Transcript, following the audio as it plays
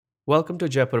Welcome to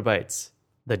Jaipur Bites,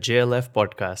 the JLF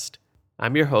podcast.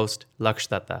 I'm your host, Laksh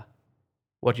Datta.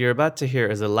 What you're about to hear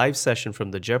is a live session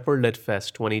from the Jaipur Lit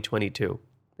Fest 2022,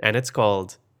 and it's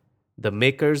called The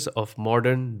Makers of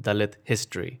Modern Dalit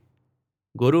History.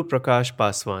 Guru Prakash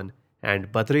Paswan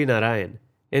and Badri Narayan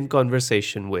in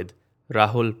conversation with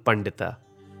Rahul Pandita.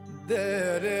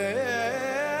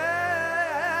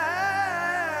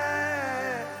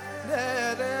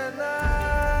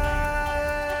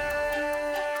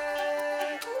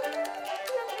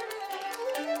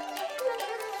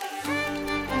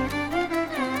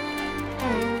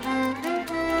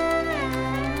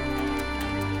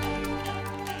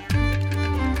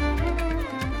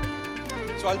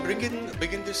 So I'll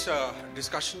begin this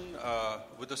discussion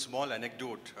with a small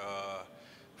anecdote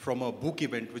from a book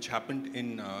event which happened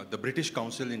in the British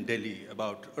Council in Delhi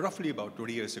roughly about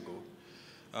 20 years ago.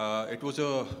 It was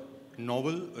a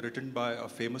novel written by a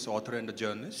famous author and a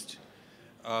journalist.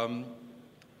 And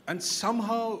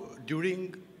somehow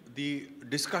during the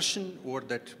discussion over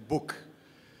that book,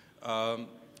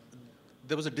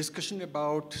 there was a discussion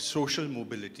about social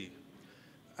mobility.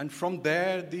 And from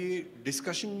there, the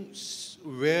discussions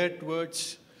were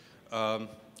towards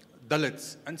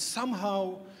Dalits. And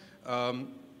somehow,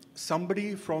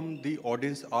 somebody from the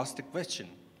audience asked a question.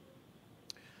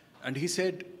 And he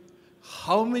said,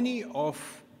 how many of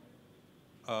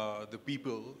the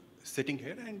people sitting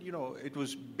here, and it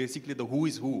was basically the who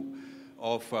is who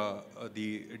of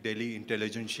the Delhi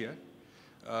intelligentsia.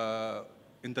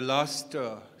 In the last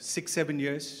 6-7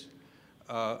 years,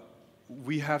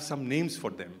 we have some names for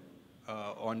them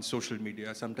on social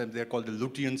media. Sometimes they're called the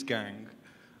Lutyens gang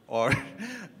or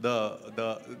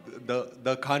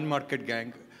the Khan Market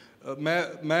gang.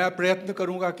 मैं प्रयत्न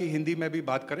करूंगा कि हिंदी में भी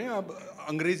बात करें. अब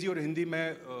अंग्रेजी और हिंदी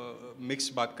में मिक्स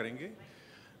बात करेंगे.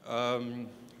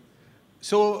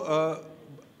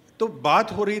 तो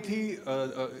बात हो रही थी,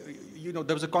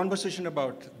 there was a conversation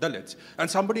about Dalits, and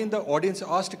somebody in the audience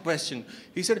asked a question.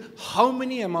 He said, how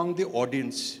many among the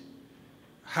audience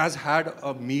has had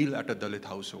a meal at a Dalit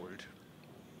household?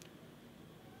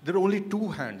 There are only 2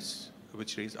 hands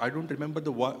which raised. I don't remember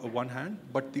the one hand,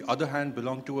 but the other hand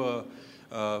belonged to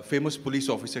a famous police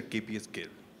officer, KPS Gill.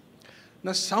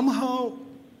 Now, somehow,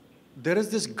 there is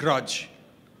this grudge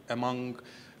among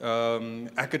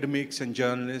academics and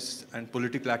journalists and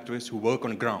political activists who work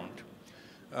on ground,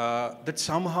 that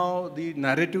somehow the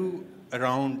narrative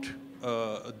around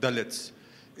Dalits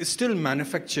is still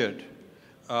manufactured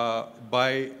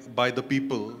by the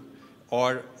people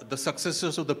or the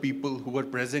successors of the people who were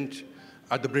present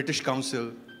at the British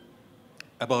Council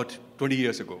about 20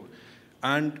 years ago.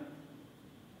 And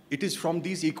it is from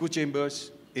these echo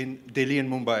chambers in Delhi and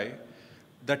Mumbai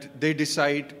that they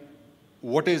decide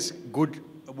what is good,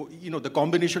 the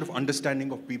combination of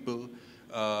understanding of people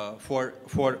for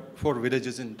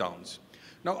villages and towns.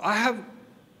 Now, I have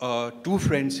 2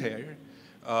 friends here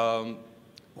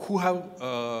who have,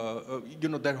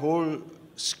 their whole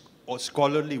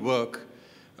scholarly work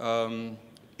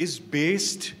is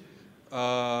based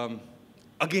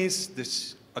against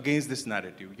this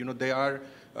narrative. They are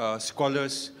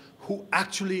scholars who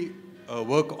actually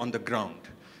work on the ground.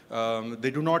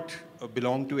 They do not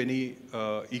belong to any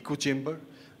echo chamber.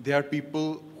 They are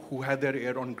people who have their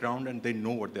ear on ground and they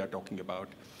know what they are talking about.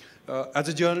 As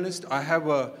a journalist, I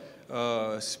have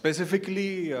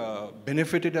specifically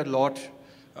benefited a lot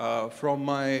from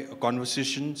my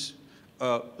conversations,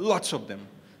 lots of them,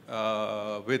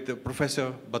 with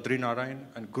Professor Badri Narayan.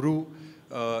 And Guru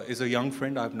is a young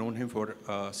friend. I've known him for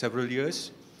several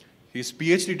years. His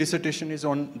PhD dissertation is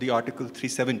on the Article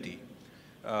 370.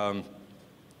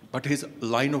 But his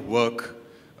line of work,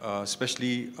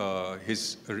 especially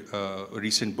his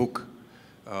recent book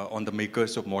on the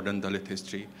makers of modern Dalit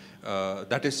history,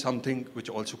 that is something which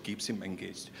also keeps him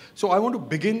engaged. So I want to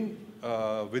begin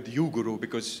with you, Guru,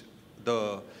 because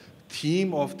the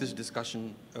theme of this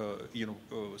discussion,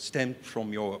 stemmed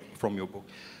from your book.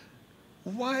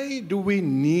 Why do we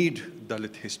need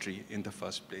Dalit history in the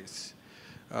first place?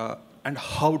 And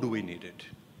how do we need it?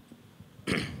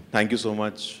 Thank you so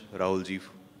much, Rahul ji,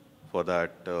 for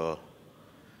that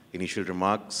initial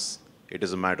remarks. It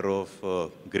is a matter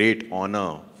of great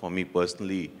honor for me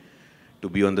personally to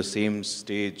be on the same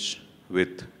stage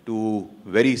with 2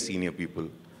 very senior people,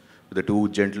 the 2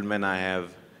 gentlemen I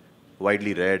have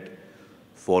widely read,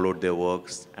 followed their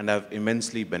works, and have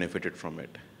immensely benefited from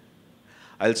it.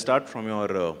 I'll start from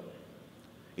your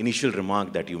initial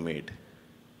remark that you made.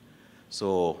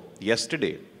 So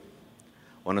yesterday,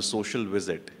 on a social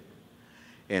visit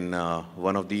in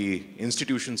one of the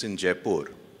institutions in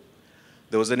Jaipur,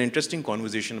 there was an interesting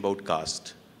conversation about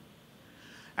caste.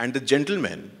 And the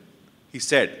gentleman, he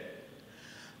said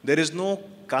There is no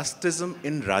casteism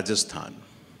in Rajasthan.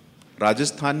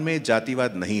 Rajasthan में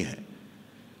जातिवाद नहीं है.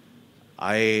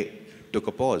 I took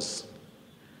a pause.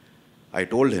 I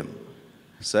told him,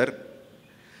 sir,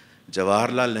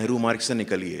 Jawaharlal Nehru Marg से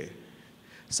निकलिए.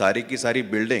 सारी की सारी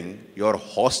building, your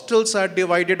hostels are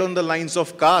divided on the lines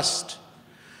of caste.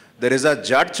 There is a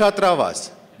Jat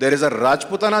Chhatravas, there is a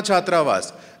Rajputana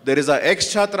Chhatravas, there is a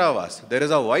X Chhatravas, there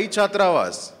is a Y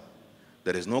Chhatravas.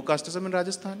 There is no casteism in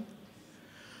Rajasthan.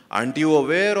 Aren't you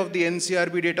aware of the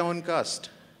NCRB data on caste?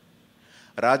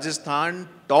 Rajasthan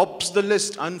tops the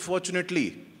list,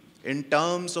 unfortunately, in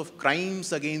terms of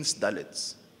crimes against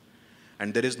Dalits.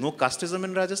 And there is no casteism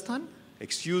in Rajasthan?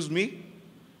 Excuse me?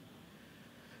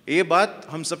 ये बात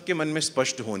हम सबके मन में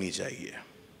स्पष्ट होनी चाहिए.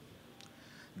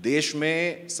 देश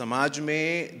में, समाज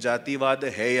में जातिवाद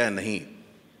है या नहीं?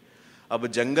 अब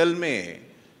जंगल में,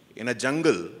 in a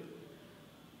jungle,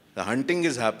 the hunting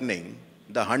is happening.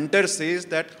 The hunter says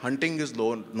that hunting is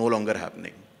no longer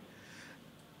happening.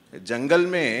 जंगल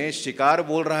में शिकार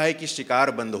बोल रहा है कि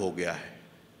शिकार बंद हो गया है.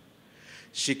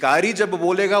 शिकारी जब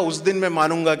बोलेगा उस दिन मैं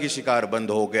मानूंगा कि शिकार बंद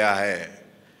हो गया है.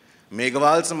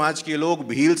 मेघवाल समाज के लोग,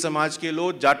 भील समाज के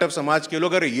लोग, जाटव समाज के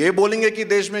लोग अगर ये बोलेंगे कि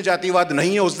देश में जातिवाद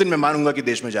नहीं है, उस दिन मैं मानूंगा कि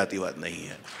देश में जातिवाद नहीं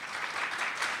है.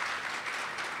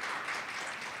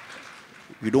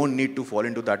 We don't need to fall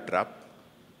into that trap.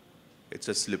 It's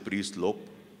a slippery slope.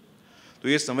 तो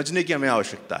ये समझने की हमें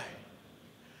आवश्यकता है.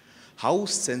 How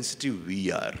sensitive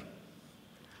we are,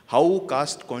 how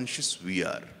caste conscious we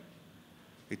are.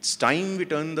 It's time we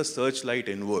turn the searchlight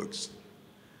inwards.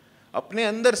 अपने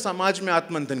अंदर समाज में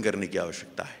आत्ममंथन करने की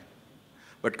आवश्यकता है.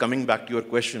 But coming back to your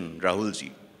question, Rahul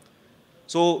ji.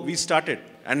 So we started,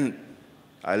 and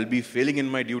I'll be failing in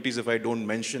my duties if I don't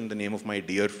mention the name of my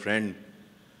dear friend,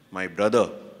 my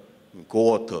brother,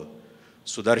 co-author,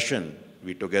 Sudarshan.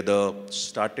 We together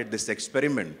started this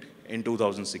experiment in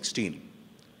 2016.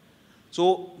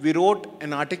 So we wrote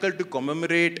an article to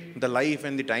commemorate the life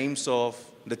and the times of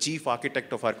the chief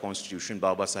architect of our constitution,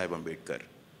 Baba Saheb Ambedkar.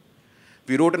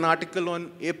 We wrote an article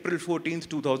on April 14th,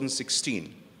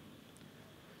 2016.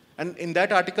 And in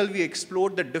that article, we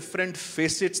explored the different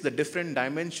facets, the different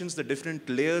dimensions, the different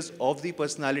layers of the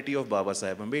personality of Baba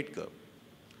Saheb Ambedkar.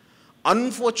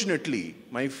 Unfortunately,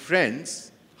 my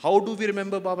friends, how do we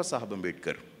remember Baba Saheb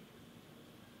Ambedkar?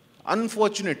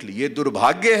 Unfortunately, ये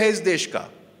दुर्भाग्य है इस देश का,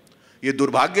 ये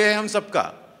दुर्भाग्य है हम सबका.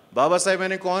 बाबा साहेब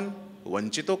यानी कौन?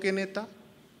 वंचितों के नेता.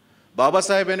 बाबा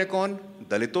साहेब यानी कौन?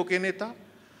 दलितों के नेता.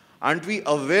 Aren't we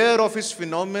aware of his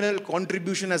phenomenal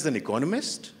contribution as an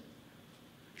economist?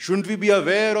 Shouldn't we be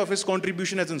aware of his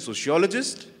contribution as a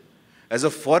sociologist, as a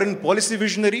foreign policy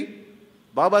visionary?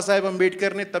 Baba Saheb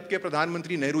Ambedkar ने तब के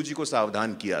प्रधानमंत्री नेहरू जी को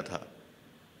सावधान किया था,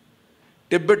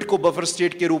 तिब्बत को बफर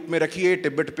स्टेट के रूप में रखिए,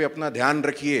 तिब्बत पे अपना ध्यान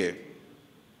रखिए.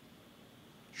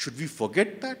 Should we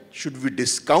forget that? Should we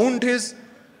discount his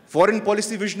foreign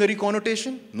policy visionary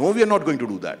connotation? No, we are not going to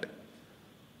do that.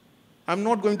 I'm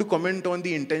not going to comment on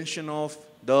the intention of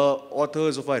the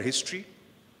authors of our history.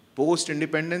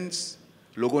 Post-independence,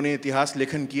 लोगों ने इतिहास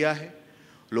लेखन किया है,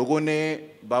 लोगों ने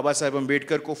बाबा साहेब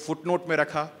अम्बेडकर को footnote में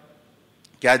रखा.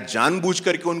 क्या जानबूझ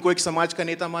करके उनको एक समाज का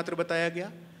नेता मात्र बताया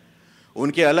गया?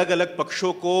 उनके अलग अलग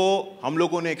पक्षों को हम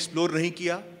लोगों ने एक्सप्लोर नहीं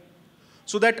किया.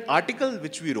 So that article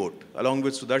which we wrote, along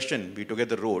with Sudarshan, we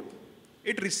together wrote,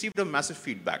 it received a massive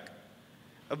feedback,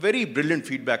 a very brilliant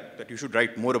feedback that you should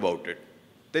write more about it.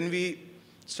 Then we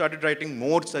started writing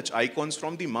more such icons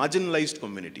from the marginalized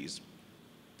communities.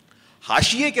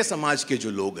 हाशिए के समाज के जो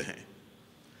लोग हैं,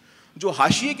 जो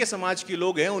हाशिए के समाज के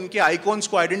लोग हैं, उनके आइकॉन्स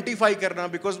को आइडेंटिफाई करना,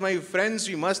 because my friends,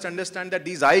 we must understand that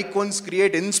these icons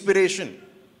create inspiration.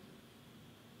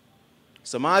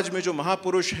 समाज में जो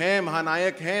महापुरुष हैं,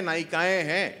 महानायक हैं, नायिकाएं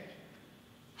हैं,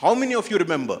 how many of you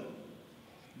remember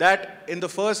that in the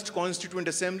first Constituent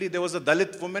Assembly there was a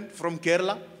Dalit woman from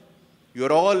Kerala? You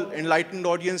are all enlightened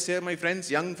audience here, my friends,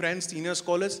 young friends, senior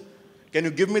scholars. Can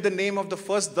you give me the name of the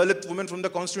first Dalit woman from the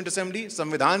Constituent Assembly?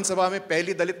 संविधान सभा में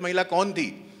पहली दलित महिला कौन थी?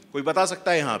 कोई बता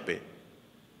सकता है यहाँ पे?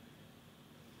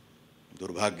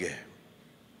 दुर्भाग्य है.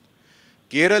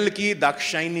 केरल की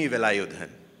Dakshayani Velayudhan.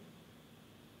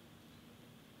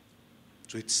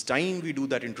 So it's time we do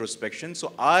that introspection.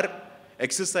 So our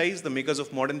exercise, the makers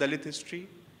of modern Dalit history,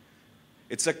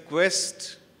 it's a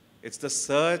quest, it's the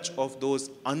search of those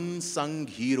unsung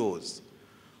heroes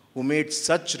who made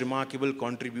such remarkable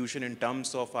contribution in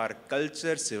terms of our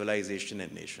culture, civilization,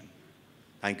 and nation.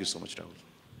 Thank you so much, Rahul.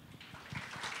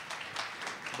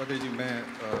 Badri ji,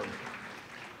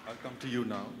 I'll come to you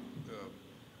now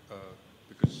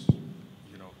because,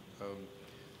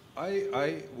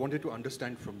 I wanted to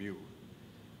understand from you,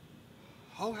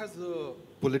 how has the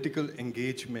political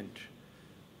engagement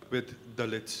with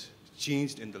Dalits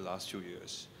changed in the last few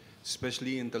years,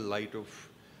 especially in the light of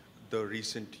the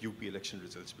recent UP election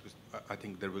results? Because I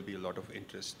think there will be a lot of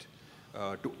interest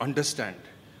to understand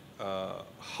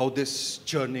how this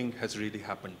churning has really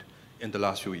happened in the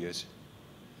last few years.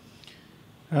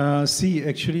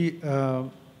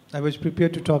 I was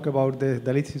prepared to talk about the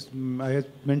Dalit. I was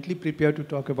mentally prepared to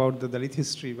talk about the Dalit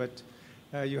history, but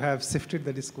you have shifted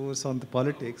the discourse on the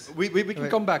politics. We can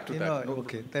come back to that. No,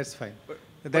 okay, that's fine.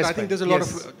 But I think there's a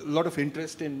lot of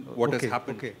interest in what has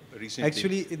happened recently.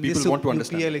 Actually, in People this want to UP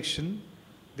understand. election,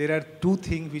 there are two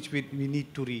things which we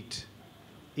need to read.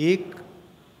 एक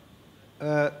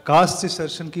cast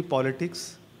assertion की politics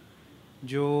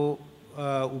जो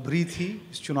उभरी थी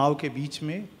इस चुनाव के बीच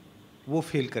में, वो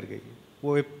फेल कर गई,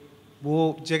 वो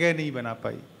जगह नहीं बना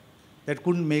पाई, दैट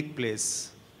कुडंट मेक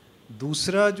प्लेस.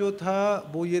 दूसरा जो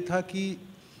था वो ये था कि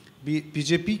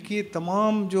बीजेपी के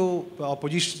तमाम जो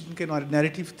अपोजिशन के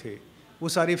नैरेटिव थे वो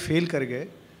सारे फेल कर गए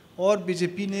और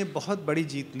बीजेपी ने बहुत बड़ी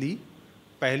जीत ली,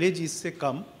 पहले जीत से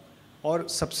कम. और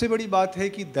सबसे बड़ी बात है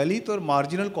कि दलित और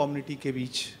मार्जिनल कम्युनिटी के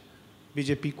बीच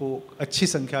बीजेपी को अच्छी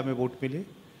संख्या में वोट मिले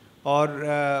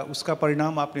और उसका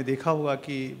परिणाम आपने देखा होगा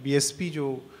कि बीएसपी जो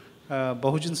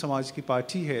बहुजन समाज की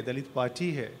पार्टी है, दलित पार्टी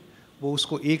है, वो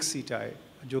उसको 1 सीट आए,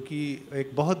 जो कि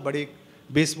एक बहुत बड़े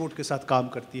बेस वोट के साथ काम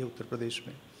करती है उत्तर प्रदेश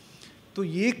में. तो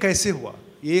ये कैसे हुआ?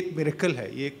 ये एक मिरेकल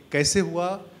है. ये कैसे हुआ?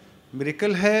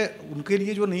 मिरेकल है उनके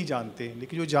लिए जो नहीं जानते हैं,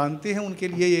 लेकिन जो जानते हैं उनके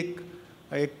लिए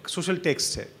एक सोशल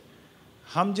टेक्स्ट है.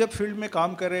 हम जब फील्ड में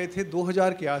काम कर रहे थे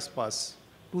 2000 के आसपास,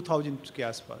 2000 के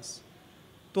आसपास,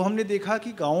 तो हमने देखा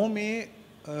कि गाँवों में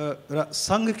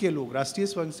संघ के लोग, राष्ट्रीय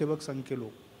स्वयंसेवक संघ के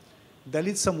लोग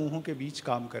दलित समूहों के बीच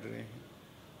काम कर रहे हैं.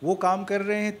 वो काम कर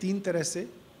रहे हैं 3 तरह से.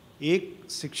 एक,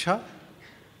 शिक्षा,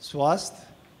 स्वास्थ्य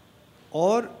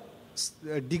और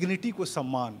डिग्निटी को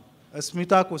सम्मान,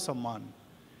 अस्मिता को सम्मान.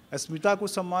 अस्मिता को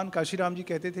सम्मान, काशीराम जी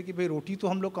कहते थे कि भाई रोटी तो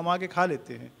हम लोग कमा के खा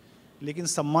लेते हैं, लेकिन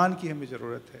सम्मान की हमें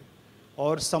ज़रूरत है.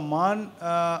 और सम्मान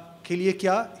के लिए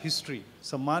क्या? हिस्ट्री.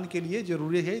 सम्मान के लिए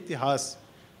ज़रूरी है इतिहास.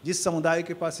 जिस समुदाय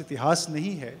के पास इतिहास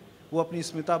नहीं है वो अपनी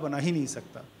अस्मिता बना ही नहीं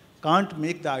सकता. Can't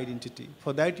make the identity,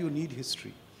 for that you need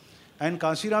history. And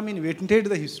Kashiram invented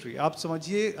the history. आप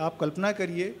समझिए, आप कल्पना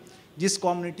करिए, जिस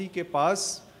कम्युनिटी के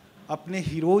पास अपने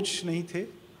हीरोज नहीं थे,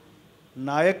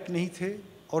 नायक नहीं थे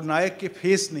और नायक के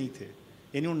फेस नहीं थे,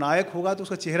 यानी वो नायक होगा तो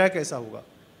उसका चेहरा कैसा होगा.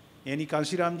 यानी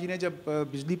काशीराम जी ने जब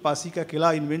बिजली पासी का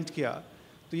किला इन्वेंट किया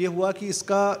तो ये हुआ कि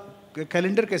इसका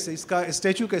कैलेंडर कैसे, इसका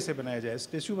स्टैचू कैसे बनाया जाए,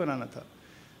 स्टैचू बनाना था.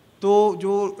 तो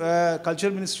जो कल्चर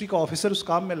मिनिस्ट्री का ऑफिसर उस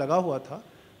काम में लगा हुआ था,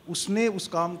 उसने उस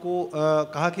काम को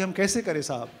कहा कि हम कैसे करें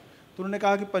साहब. तो उन्होंने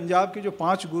कहा कि पंजाब के जो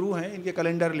 5 गुरु हैं इनके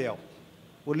कैलेंडर ले आओ.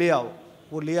 वो ले आओ.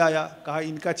 वो ले आया. कहा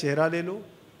इनका चेहरा ले लो,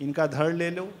 इनका धड़ ले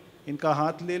लो, इनका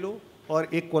हाथ ले लो और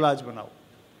एक कोलाज बनाओ.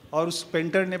 और उस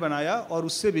पेंटर ने बनाया और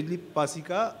उससे बिजली पासी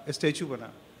का स्टैचू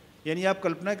बना. यानी आप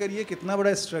कल्पना करिए कितना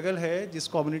बड़ा स्ट्रगल है जिस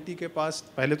कम्युनिटी के पास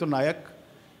पहले तो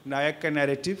नायक का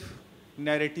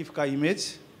नैरेटिव का इमेज,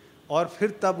 और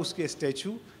फिर तब उसके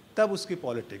स्टैचू, तब उसकी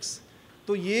पॉलिटिक्स.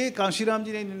 तो ये काशीराम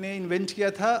जी ने इन्वेंट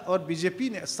किया था. और बीजेपी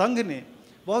ने, संघ ने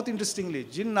बहुत इंटरेस्टिंगली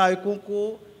जिन नायकों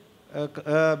को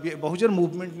बहुजन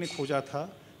मूवमेंट ने खोजा था,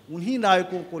 उन्हीं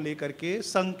नायकों को लेकर के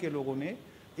संघ के लोगों ने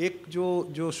एक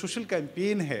जो सोशल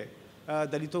कैंपेन है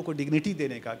दलितों को डिग्निटी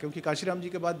देने का, क्योंकि काशीराम जी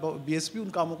के बाद बीएसपी उन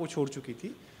कामों को छोड़ चुकी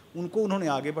थी, उनको उन्होंने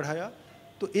आगे बढ़ाया.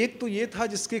 तो एक तो ये था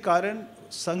जिसके कारण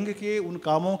संघ के उन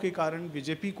कामों के कारण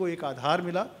बीजेपी को एक आधार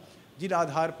मिला जिन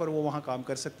आधार पर वो वहाँ काम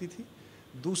कर सकती थी.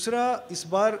 दूसरा, इस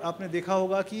बार आपने देखा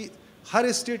होगा कि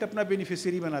हर स्टेट अपना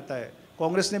बेनिफिशियरी बनाता है.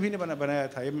 कांग्रेस ने भी बनाया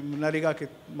था नरेगा के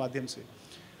माध्यम से.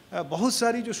 बहुत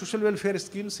सारी जो सोशल वेलफेयर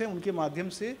स्कीम्स हैं उनके माध्यम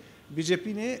से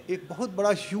बीजेपी ने एक बहुत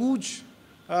बड़ा ह्यूज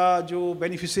जो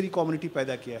बेनिफिशियरी कम्युनिटी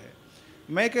पैदा किया है.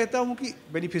 मैं कहता हूँ कि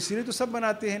बेनिफिशियरी तो सब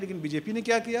बनाते हैं, लेकिन बीजेपी ने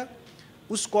क्या किया,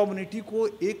 उस कम्युनिटी को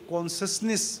एक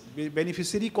कॉन्शसनेस,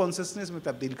 बेनिफिशियरी कॉन्शसनेस में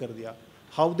तब्दील कर दिया.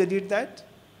 How they did that?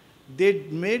 They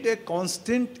made a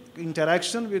constant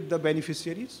interaction with the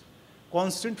beneficiaries,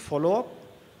 constant follow-up,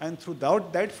 and throughout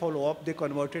that follow-up, they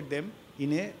converted them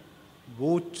in a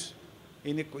vote,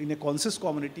 in a conscious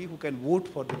community who can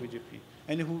vote for the BJP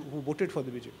and who voted for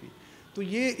the BJP. तो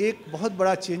ये एक बहुत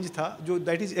बड़ा change था जो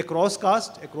that is across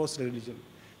caste, across religion.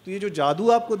 तो ये जो जादू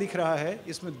आपको दिख रहा है,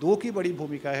 इसमें 2 की बड़ी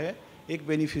भूमिका है. एक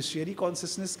बेनिफिशियरी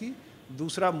कॉन्शसनेस की,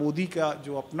 दूसरा मोदी का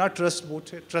जो अपना ट्रस्ट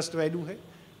वोट है, ट्रस्ट वैल्यू है,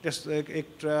 एक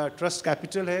ट्रस्ट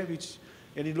कैपिटल है, विच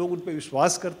यानी लोग उन पर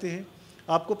विश्वास करते हैं.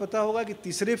 आपको पता होगा कि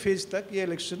तीसरे फेज तक ये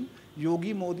इलेक्शन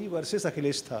योगी मोदी वर्सेस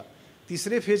अखिलेश था.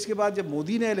 तीसरे फेज के बाद जब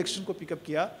मोदी ने इलेक्शन को पिकअप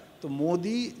किया तो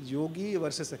मोदी योगी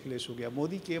वर्सेस अखिलेश हो गया।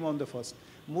 Modi came on the first.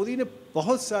 Modi ने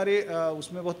बहुत सारे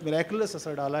उसमें बहुत मिरेकुलस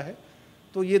असर डाला है।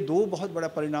 तो ये दो बहुत बड़ा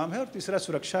परिणाम है। और तीसरा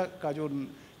सुरक्षा का जो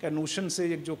नोशन से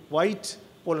एक जो क्वाइट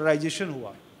पोलराइजेशन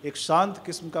हुआ, एक शांत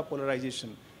किस्म का पोलराइजेशन।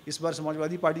 इस बार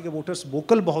समाजवादी पार्टी के वोटर्स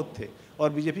वोकल बहुत थे और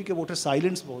बीजेपी के वोटर्स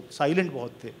साइलेंट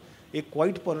बहुत थे। एक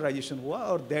क्वाइट पोलराइजेशन हुआ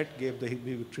और that gave the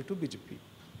victory to BJP.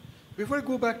 Before I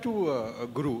go back to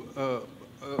Guru,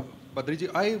 Badriji,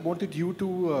 I wanted you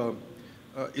to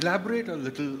elaborate a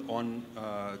little on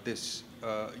this.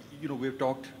 We've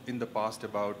talked in the past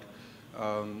about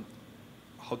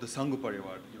how the Sangh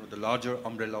Parivar, the larger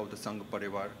umbrella of the Sangh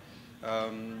Parivar,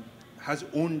 has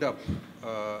owned up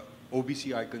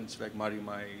OBC icons like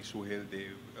Marimai, Suhail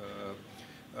Dev.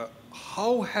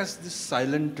 How has this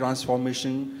silent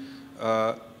transformation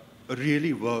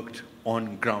really worked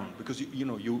on ground? Because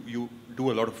you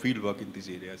do a lot of field work in these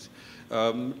areas.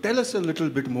 Tell us a little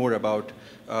bit more about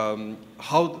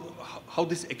how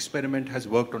this experiment has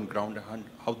worked on ground and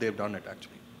how they've done it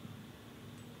actually.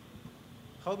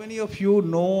 How many of you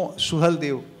know सुहल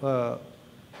देव?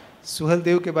 सुहल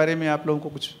देव के बारे में आप लोगों को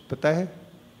कुछ पता है?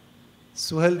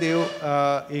 सुहल देव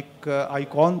एक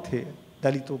आइकॉन थे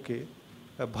दलितों के,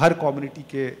 भर कम्युनिटी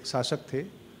के शासक थे।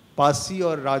 पारसी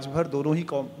और राजभर दोनों ही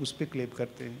उस पर क्लेम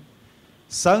करते हैं।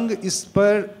 संघ इस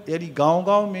पर यानी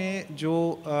गांव-गांव में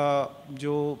जो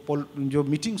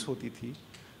मीटिंग्स होती थी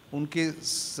उनके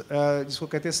जिसको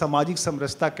कहते हैं सामाजिक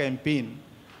समरसता कैंपेन,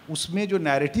 उसमें जो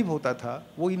नैरेटिव होता था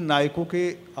वो इन नायकों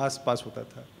के आसपास होता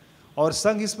था। और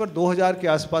संघ इस पर 2000 के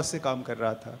आसपास से काम कर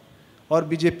रहा था। और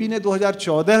बीजेपी ने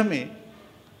 2014 में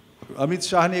अमित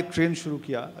शाह ने एक ट्रेन शुरू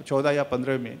किया 14 या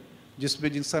 15 में,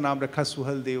 जिसका नाम रखा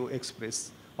सुहल देव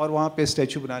एक्सप्रेस, और वहाँ पे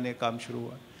स्टैचू बनाने का काम शुरू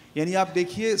हुआ। यानी आप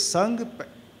देखिए संघ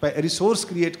रिसोर्स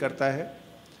क्रिएट करता है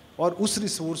और उस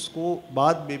रिसोर्स को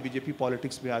बाद में बीजेपी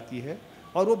पॉलिटिक्स में आती है,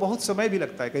 और वो बहुत समय भी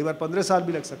लगता है, कई बार 15 साल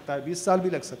भी लग सकता है, 20 साल भी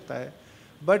लग सकता है।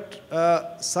 बट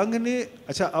संघ ने,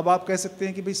 अच्छा अब आप कह सकते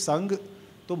हैं कि भाई संघ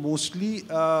तो मोस्टली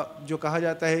जो कहा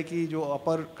जाता है कि जो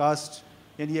अपर कास्ट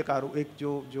यानी एक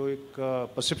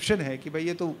परसेप्शन है कि भाई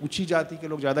ये तो ऊंची जाति के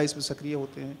लोग ज़्यादा इसमें सक्रिय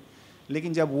होते हैं,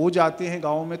 लेकिन जब वो जाते हैं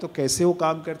गाँव में तो कैसे वो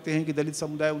काम करते हैं कि दलित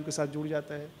समुदाय उनके साथ जुड़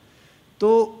जाता है।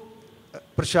 तो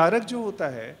प्रचारक जो होता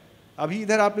है, अभी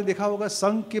इधर आपने देखा होगा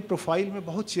संघ के प्रोफाइल में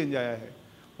बहुत चेंज आया है,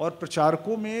 और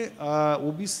प्रचारकों में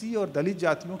ओबीसी और दलित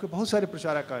जातियों के बहुत सारे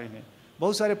प्रचारक आए हैं।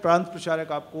 बहुत सारे प्रांत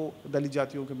प्रचारक आपको दलित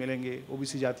जातियों के मिलेंगे,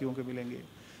 ओबीसी जातियों के मिलेंगे।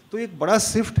 तो एक बड़ा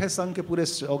शिफ्ट है संघ के पूरे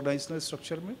ऑर्गेनाइजेशनल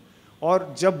स्ट्रक्चर में।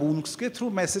 और जब उनके थ्रू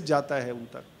मैसेज जाता है उन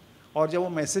तक, और जब वो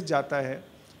मैसेज जाता है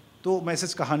तो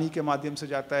मैसेज कहानी के माध्यम से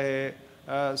जाता है,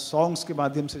 सॉन्ग्स के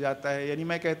माध्यम से जाता है। यानी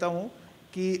मैं कहता हूँ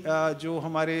कि जो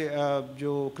हमारे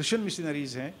जो क्रिश्चियन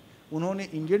मिशनरीज़ हैं उन्होंने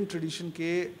इंडियन ट्रेडिशन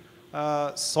के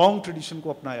सॉन्ग ट्रेडिशन को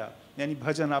अपनाया। यानी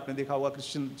भजन, आपने देखा होगा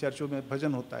क्रिश्चियन चर्चों में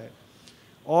भजन होता है,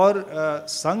 और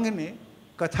संघ ने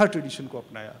कथा ट्रेडिशन को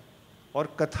अपनाया।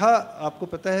 और कथा आपको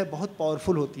पता है बहुत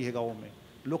पावरफुल होती है गाँव में,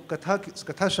 लोग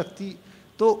कथा शक्ति,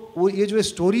 तो वो ये जो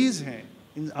स्टोरीज़ हैं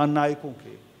इन नायकों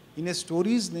के, इन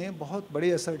स्टोरीज़ ने बहुत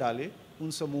बड़े असर डाले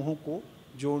उन समूहों को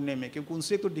जोड़ने में, क्योंकि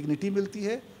उनसे तो डिग्निटी मिलती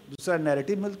है, दूसरा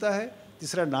नैरेटिव मिलता है,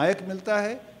 तीसरा नायक मिलता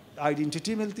है,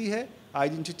 आइडेंटिटी मिलती है।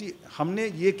 आइडेंटिटी हमने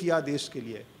ये किया देश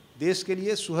के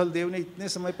लिए सुहल देव ने इतने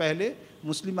समय पहले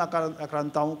मुस्लिम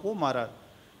आक्रांताओं को मारा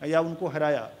या उनको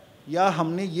हराया, या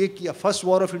हमने ये किया, फर्स्ट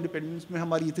वॉर ऑफ इंडिपेंडेंस में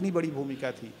हमारी इतनी बड़ी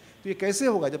भूमिका थी। तो ये कैसे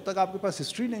होगा जब तक आपके पास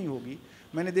हिस्ट्री नहीं होगी।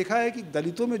 मैंने देखा है कि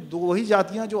दलितों में दो वही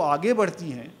जातियाँ जो आगे बढ़ती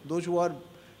हैं, those who are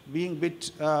being bit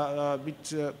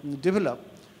develop,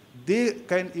 they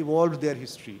can evolve their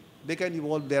history, they can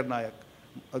evolve their नायक।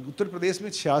 उत्तर प्रदेश में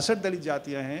 66 दलित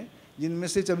जातियाँ हैं, जिनमें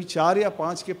से अभी 4 या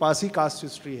 5 के पास ही कास्ट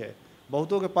हिस्ट्री है।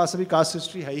 बहुतों के पास अभी कास्ट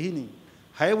हिस्ट्री है ही नहीं,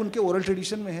 है उनके ओरल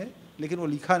ट्रेडिशन में है, लेकिन वो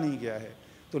लिखा नहीं गया है।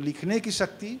 तो लिखने की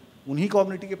शक्ति उन्हीं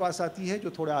कम्युनिटी के पास आती है जो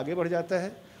थोड़ा आगे बढ़ जाता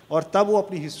है, और तब वो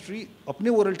अपनी हिस्ट्री अपने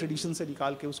ओरल ट्रेडिशन से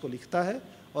निकाल के उसको लिखता है,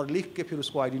 और लिख के फिर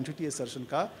उसको आइडेंटिटी असर्शन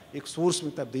का एक सोर्स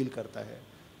में तब्दील करता है।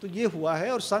 तो ये हुआ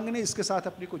है, और संघ ने इसके साथ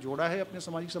अपने को जोड़ा है अपने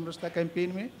सामाजिक समरसता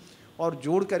कैंपेन में, और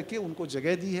जोड़ करके उनको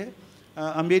जगह दी है।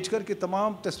 अम्बेडकर की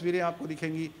तमाम तस्वीरें आपको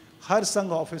दिखेंगी, हर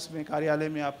संघ ऑफिस में, कार्यालय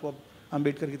में आपको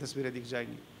अम्बेडकर की तस्वीरें दिख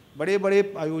जाएंगी। बड़े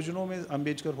बड़े आयोजनों में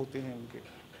अम्बेडकर होते हैं उनके,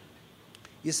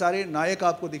 ये सारे नायक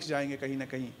आपको दिख जाएंगे कहीं ना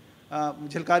कहीं।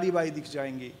 झलकारी बाई दिख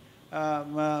जाएंगी,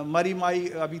 मरी माई,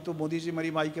 अभी तो मोदी जी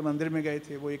मरी माई के मंदिर में गए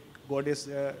थे, वो एक गॉडेस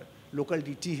लोकल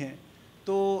डीटी हैं।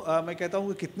 तो मैं कहता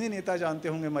हूँ कि कितने नेता जानते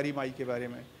होंगे मरी माई के बारे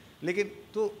में, लेकिन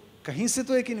तो कहीं से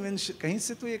तो एक इन्वेंशन, कहीं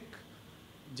से तो एक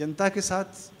जनता के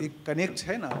साथ एक कनेक्ट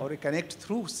है ना, और एक connect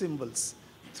through symbols,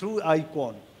 through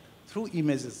icon, through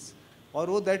images. और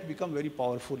वो that become very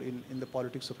powerful in the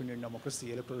politics of Indian democracy,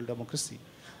 electoral democracy.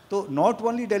 तो not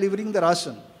only delivering the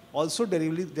ration, also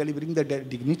delivering the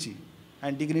dignity,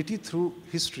 and dignity through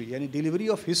history. Yani delivery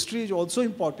of history is also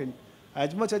important,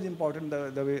 as much as important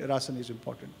the way ration is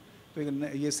important. तो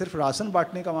ये सिर्फ ration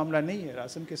बांटने का मामला नहीं है,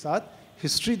 ration के साथ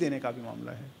हिस्ट्री देने का भी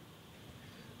मामला है.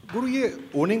 गुरु, ये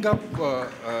ओनिंग अप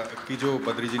की जो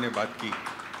बद्री जी ने बात की,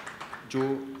 जो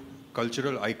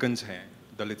कल्चरल आइकन्स हैं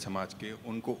दलित समाज के,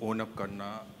 उनको ओन अप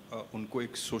करना, उनको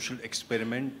एक सोशल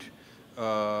एक्सपेरिमेंट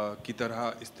की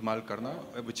तरह इस्तेमाल करना,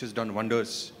 which is done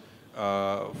wonders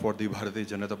for the Bharatiya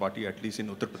Janata Party, at least in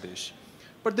Uttar Pradesh.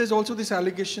 But there's also this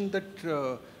allegation that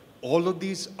all of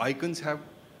these icons have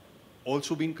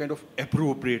also been kind of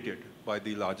appropriated by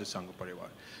the larger Sangha Parivar.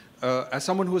 As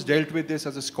someone who has dealt with this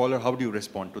as a scholar, how do you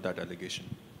respond to that allegation?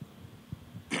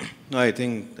 No, I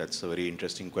think that's a very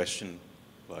interesting question.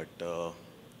 But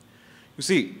you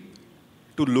see,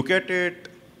 to look at it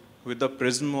with the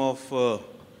prism of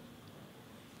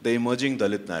the emerging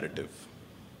Dalit narrative,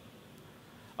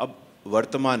 अब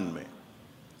वर्तमान में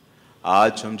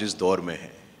आज हम जिस दौर में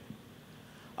हैं,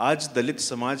 आज दलित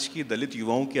समाज की, दलित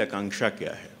युवाओं की आकांक्षा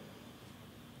क्या है?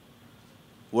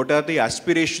 What are the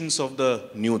aspirations of the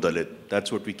new Dalit?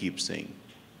 That's what we keep saying.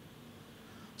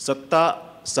 सत्ता,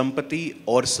 संपत्ति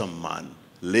और सम्मान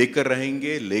लेकर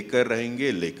रहेंगे, लेकर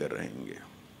रहेंगे, लेकर रहेंगे.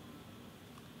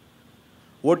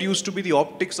 What used to be the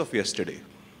optics of yesterday,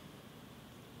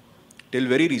 till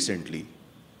very recently,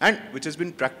 and which has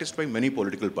been practiced by many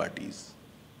political parties.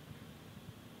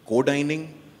 Co-dining.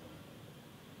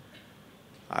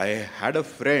 I had a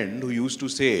friend who used to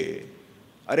say,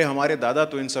 अरे हमारे दादा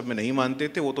तो इन सब में नहीं मानते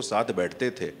थे, वो तो साथ बैठते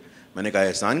थे. मैंने कहा,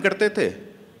 एहसान करते थे?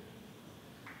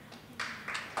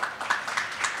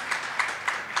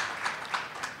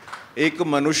 एक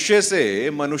मनुष्य से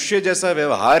मनुष्य जैसा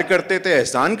व्यवहार करते थे,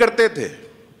 एहसान करते थे.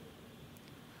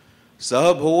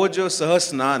 सहभोज, सह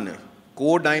स्नान,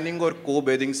 को डाइनिंग और को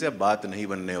बेदिंग से बात नहीं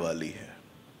बनने वाली है.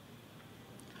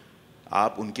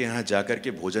 आप उनके यहाँ जाकर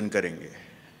के भोजन करेंगे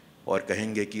और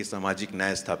कहेंगे कि सामाजिक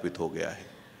न्याय स्थापित हो गया है.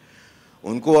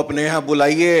 उनको अपने यहाँ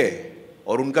बुलाइए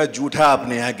और उनका जूठा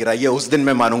अपने यहाँ गिराइए, उस दिन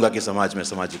मैं मानूंगा कि समाज में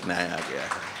सामाजिक न्याय आ गया है.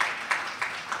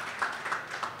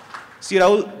 See,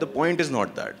 Rahul, the point is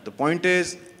not that. The point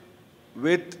is,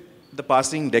 with the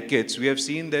passing decades, we have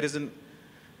seen there is an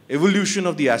evolution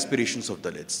of the aspirations of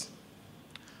Dalits.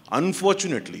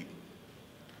 Unfortunately,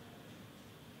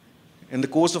 in the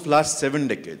course of last 7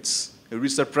 decades, you'll be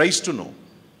surprised to know,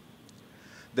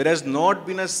 there has not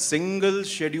been a single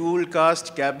scheduled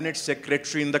caste cabinet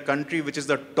secretary in the country which is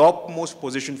the topmost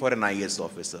position for an IAS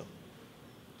officer.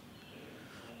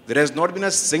 There has not been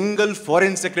a single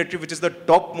foreign secretary which is the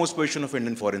topmost position of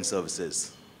Indian foreign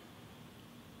services.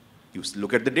 You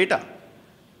look at the data.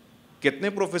 कितने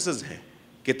professors हैं,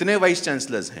 कितने vice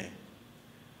chancellors हैं?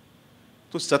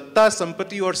 तो सत्ता,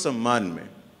 संपत्ति और सम्मान में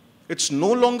it's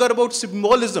no longer about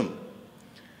symbolism.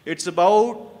 It's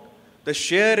about the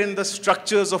share in the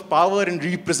structures of power and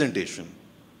representation.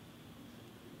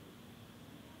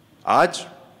 आज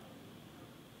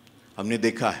हमने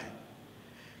देखा है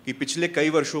कि पिछले कई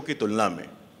वर्षों की तुलना में,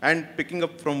 and picking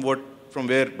up from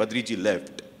where Badri ji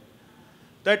left,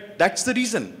 that's the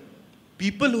reason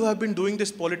people who have been doing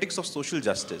this politics of social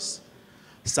justice,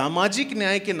 सामाजिक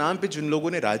न्याय के नाम पे जिन लोगों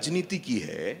ने राजनीति की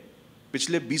है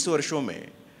पिछले 20 वर्षों में,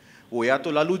 वो या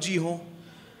तो लालू जी हों.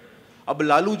 अब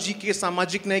लालू जी के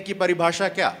सामाजिक न्याय की परिभाषा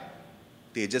क्या?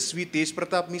 तेजस्वी, तेज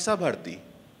प्रताप, मीसा भारती.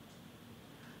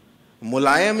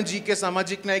 मुलायम जी के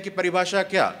सामाजिक न्याय की परिभाषा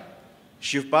क्या?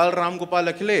 शिवपाल, राम गोपाल,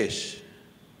 अखिलेश.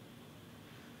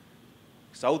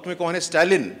 साउथ में कौन है?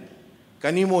 स्टालिन,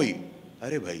 कनिमोई.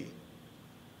 अरे भाई,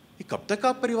 ये कब तक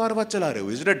आप परिवारवाद चला रहे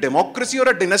हो? इज इट अ डेमोक्रेसी और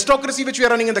अ डिनेस्टोक्रेसी which we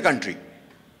are running in the country?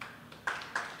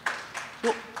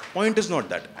 So, point is not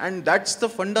that, and that's the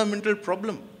fundamental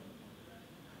problem.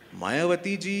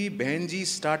 Mayawati ji, Behan ji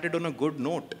started on a good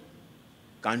note.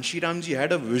 Kanshi Ram ji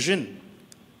had a vision,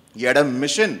 he had a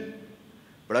mission,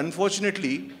 but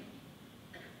unfortunately,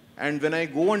 and when I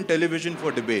go on television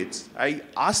for debates, I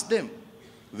ask them,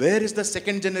 where is the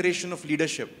second generation of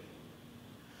leadership?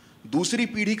 दूसरी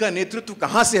पीढ़ी का नेतृत्व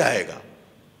कहां से आएगा?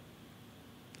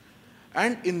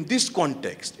 And in this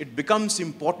context, it becomes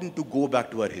important to go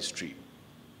back to our history.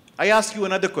 I ask you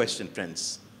another question,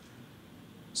 friends.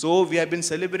 So we have been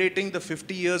celebrating the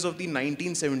 50 years of the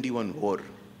 1971 war.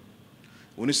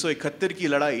 1971 की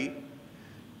लड़ाई,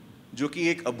 जो कि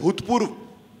एक अभूतपूर्व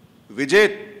विजय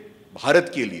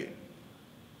भारत के लिए.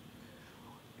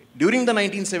 During the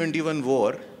 1971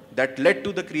 war that led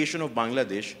to the creation of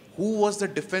Bangladesh, who was the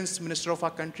defense minister of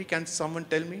our country? Can someone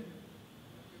tell me?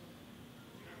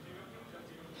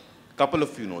 Couple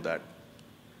of you know that.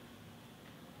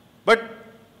 But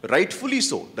rightfully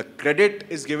so, the credit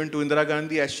is given to Indira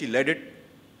Gandhi as she led it.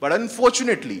 But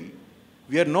unfortunately,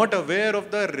 we are not aware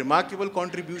of the remarkable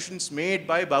contributions made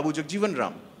by Babu Jagjeevan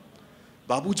Ram.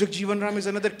 Babu Jagjeevan Ram is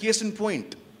another case in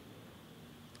point.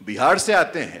 Bihar se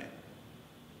aate hain.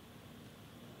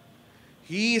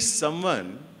 He is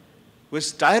someone who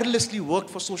has tirelessly worked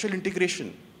for social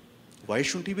integration. Why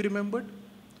shouldn't he be remembered?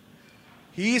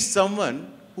 He is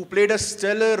someone who played a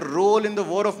stellar role in the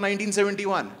war of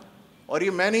 1971. और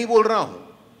ये मैं नहीं बोल रहा हूं,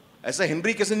 ऐसा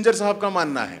Henry Kissinger साहब का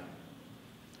मानना है,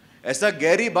 ऐसा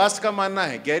गैरी बास का मानना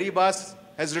है. गैरी बास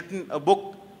has written a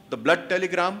book, The Blood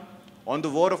Telegram, on the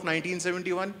war of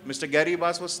 1971. Mr. Gary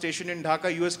Bass was stationed in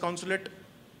Dhaka US Consulate.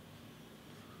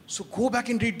 So go back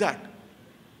and read that.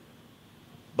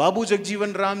 Babu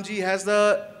Jagjeevan Ramji has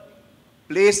the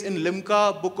place in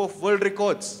Limca Book of World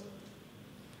Records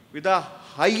with the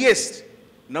highest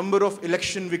number of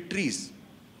election victories.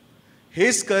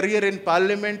 His career in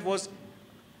parliament was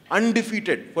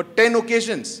undefeated for 10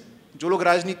 occasions. जो लोग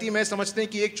राजनीति में समझते हैं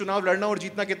कि एक चुनाव लड़ना और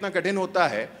जीतना कितना कठिन होता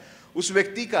है, उस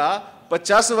व्यक्ति का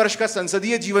 50 वर्ष का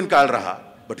संसदीय जीवन काल रहा,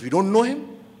 but we don't know him.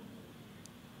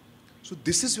 So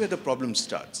this is where the problem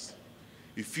starts.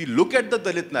 If you look at the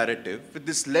Dalit narrative with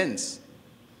this lens,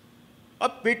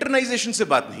 अब patronization से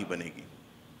बात नहीं बनेगी.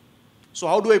 So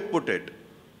how do I put it?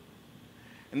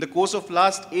 In the course of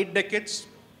last 8 decades,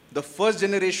 the first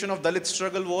generation of Dalit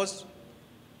struggle was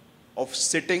of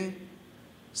sitting,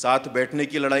 साथ बैठने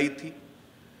की लड़ाई थी.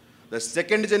 The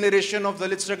second generation of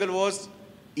Dalit struggle was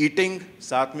eating,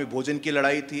 साथ में भोजन की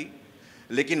लड़ाई थी.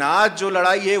 लेकिन आज जो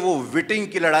लड़ाई है वो विटिंग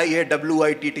की लड़ाई है,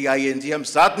 WITTING. हम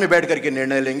साथ में बैठ करके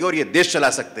निर्णय लेंगे और ये देश चला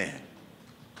सकते हैं.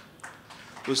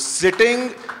 तो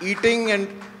sitting, eating and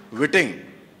witting.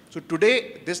 So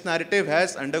today this narrative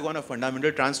has undergone a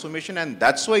fundamental transformation, and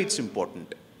that's why it's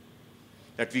important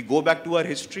that we go back to our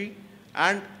history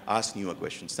and ask newer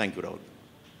questions. Thank you, Rahul.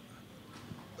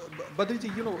 Badri ji,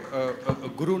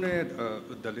 Guru ने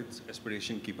दलित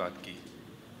aspiration की बात की.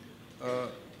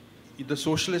 The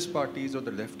socialist parties or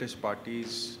the leftist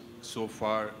parties so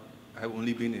far have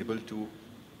only been able to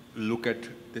look at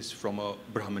this from a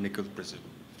Brahmanical prism.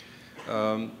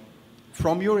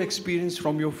 From your experience,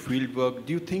 from your field work,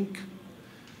 do you think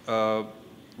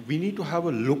we need to have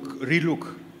a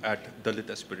relook at Dalit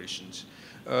aspirations?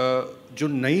 जो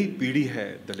नई पीढ़ी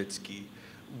है Dalits की,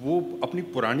 वो अपनी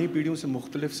पुरानी पीढ़ियों से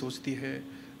मुख्तलिफ सोचती है,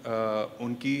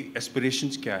 उनकी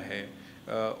एस्पिरेशंस क्या है,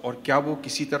 और क्या वो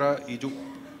किसी तरह ये जो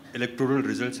इलेक्टोरल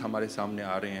रिजल्ट्स हमारे सामने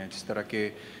आ रहे हैं,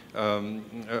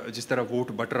 जिस तरह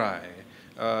वोट बट रहा है,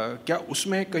 क्या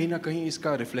उसमें कहीं ना कहीं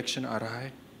इसका रिफ्लेक्शन आ रहा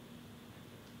है?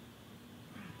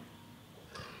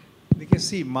 देखिए,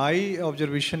 see my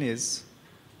observation is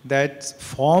that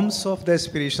forms of the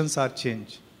aspirations are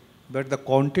change but the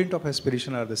content of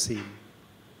aspiration are the same.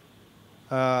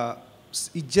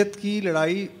 इज्जत की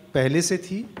लड़ाई पहले से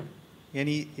थी,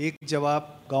 यानी एक जब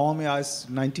आप गाँव में आज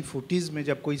 1940s में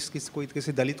जब कोई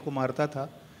किसी दलित को मारता था,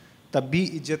 तब भी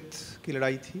इज्जत की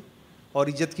लड़ाई थी और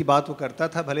इज्जत की बात वो करता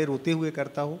था, भले रोते हुए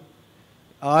करता हो.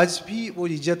 आज भी वो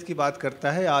इज्जत की बात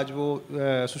करता है, आज वो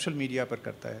सोशल मीडिया पर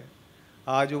करता है,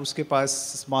 आज उसके पास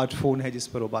स्मार्टफोन है जिस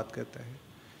पर वो बात करता है.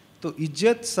 तो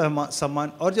इज्जत सम्मान,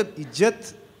 और जब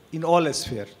इज्जत इन ऑल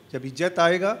स्फीयर, जब इज्जत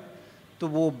आएगा तो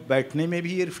वो बैठने में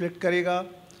भी ये रिफ्लेक्ट करेगा,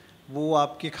 वो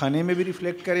आपके खाने में भी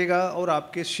रिफ्लेक्ट करेगा और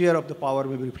आपके शेयर ऑफ द पावर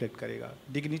में भी रिफ्लेक्ट करेगा.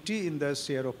 Dignity in the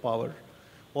share of power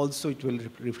also it will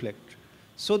reflect.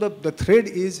 So the thread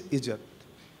is इज्जत,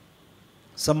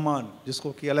 सम्मान,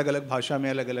 जिसको कि अलग अलग भाषा में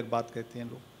अलग अलग बात कहते हैं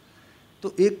लोग.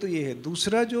 तो एक तो ये है.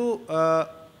 दूसरा जो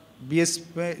BS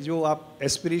में जो आप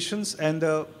एस्पिरेशंस एंड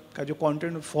का जो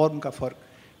कंटेंट फॉर्म का फ़र्क,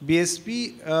 BSP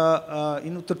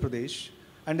in Uttar Pradesh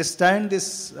understand this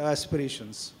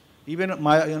aspirations even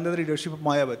under the leadership of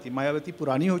Mayawati. Mayawati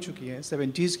पुरानी हो चुकी हैं,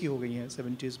 70s की हो गई हैं,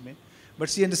 70s में, but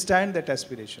C understand that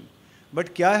aspiration. But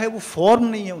क्या है, वो फॉर्म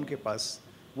नहीं है उनके पास,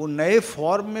 वो नए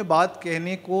फॉर्म में बात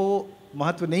कहने को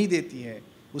महत्व नहीं देती हैं,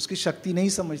 उसकी शक्ति नहीं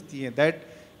समझती हैं. That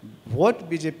what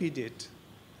BJP did,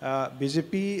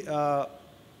 BJP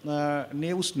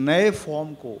ने उस नए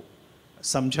फॉर्म को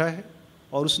समझा है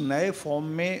और उस नए फॉर्म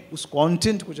में उस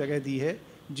कंटेंट को जगह दी है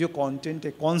जो कंटेंट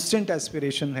एक कांस्टेंट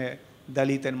एस्पिरेशन है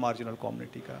दलित एंड मार्जिनल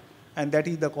कम्युनिटी का. And that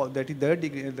is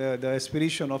the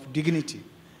aspiration of dignity,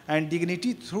 and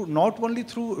dignity through not only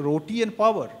through roti and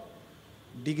power.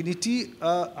 Dignity,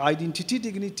 identity,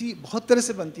 dignity बहुत तरह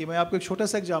से बनती है. मैं आपको एक छोटा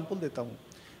सा एग्जाम्पल देता हूँ.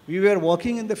 We were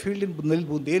working in the field in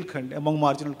Bundelkhand among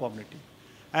marginal community,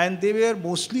 and they were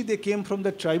mostly, they came from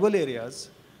the tribal areas,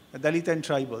 Dalit and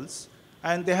tribals,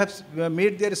 and they have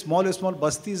made their small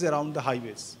bastis around the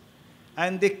highways.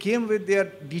 And they came with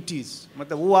their deities,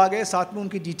 मतलब वो आ गए, साथ में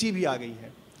उनकी DT भी आ गई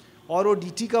है, और वो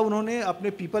डीटी का उन्होंने अपने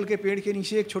पीपल के पेड़ के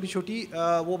नीचे एक छोटी छोटी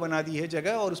वो बना दी है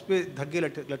जगह, और उस पर धग्गे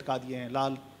लटका दिए हैं,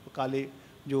 लाल काले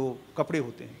जो कपड़े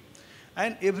होते हैं।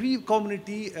 And every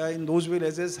community in those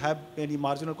villages have, यानी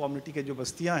मार्जिनल कम्युनिटी के जो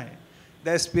बस्तियां हैं, द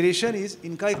एस्पिरेशन इज़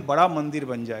इनका एक बड़ा मंदिर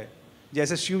बन जाए,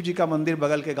 जैसे शिव जी का मंदिर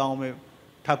बगल के गांव में,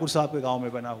 ठाकुर साहब के गांव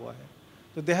में बना हुआ है।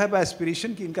 तो दे हैव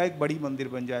एस्पिरेशन कि इनका एक बड़ी मंदिर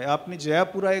बन जाए। आपने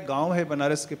जयापुरा एक गांव है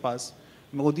बनारस के पास,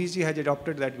 Modi ji has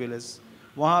adopted that village,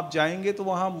 वहाँ आप जाएंगे तो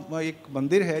वहाँ एक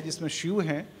मंदिर है जिसमें शिव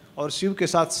हैं और शिव के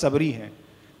साथ सबरी हैं।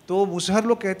 तो मुसहर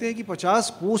लोग कहते हैं कि 50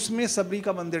 कोस में सबरी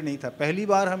का मंदिर नहीं था, पहली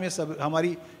बार हमें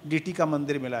हमारी डीटी का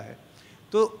मंदिर मिला है।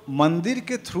 तो मंदिर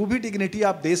के थ्रू भी डिग्निटी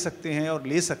आप दे सकते हैं और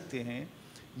ले सकते हैं,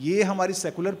 ये हमारी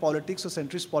सेकुलर पॉलिटिक्स और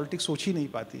सेंट्रिस्ट पॉलिटिक्स सोच ही नहीं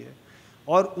पाती है।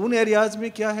 और उन एरियाज़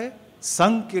में क्या है,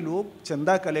 संघ के लोग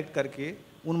चंदा कलेक्ट करके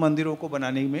उन मंदिरों को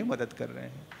बनाने में मदद कर रहे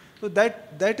हैं। तो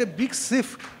that a big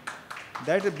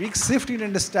shift in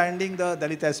understanding the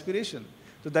Dalit aspiration.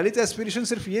 तो दलित एस्पिरेशन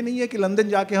सिर्फ ये नहीं है कि लंदन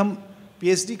जाके हम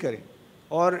पीएचडी करें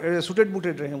और सुटेड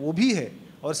बूटेड रहें, वो भी है,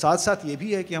 और साथ साथ ये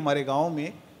भी है कि हमारे गांव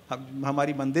में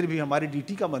हमारी मंदिर भी, हमारी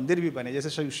डीटी का मंदिर भी बने, जैसे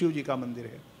शिव जी का मंदिर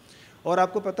है। और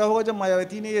आपको पता होगा जब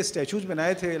मायावती ने ये स्टैचूज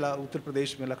बनाए थे उत्तर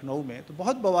प्रदेश में, लखनऊ में, तो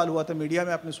बहुत बवाल हुआ था, मीडिया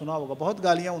में आपने सुना होगा, बहुत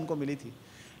गालियाँ उनको मिली थी।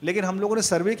 लेकिन हम लोगों ने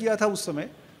सर्वे किया था उस समय,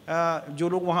 जो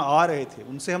लोग वहाँ आ रहे थे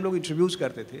उनसे हम लोग इंटरव्यूज़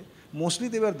करते थे, mostly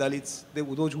they were Dalits,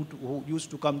 those who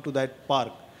used to come to that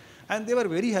park, and they were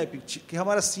very happy कि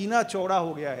हमारा सीना चौड़ा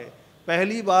हो गया है।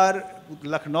 पहली बार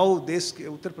लखनऊ, देश के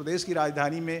उत्तर प्रदेश की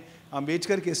राजधानी में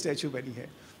अम्बेडकर की स्टैचू बनी है,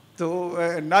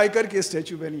 तो नायकर की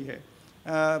स्टैचू बनी है,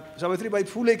 सावित्रीबाई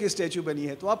फूले की स्टैचू बनी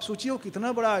है। तो आप सोचिए वो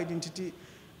कितना बड़ा आइडेंटिटी,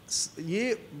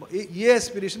 ये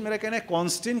एस्पिरेशन मेरा कहना है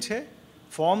कांस्टेंट है,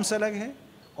 फॉर्म्स अलग हैं,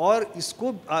 और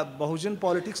इसको बहुजन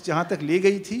पॉलिटिक्स जहाँ तक ले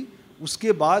गई थी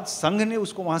उसके बाद संघ ने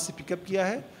उसको वहाँ से पिकअप किया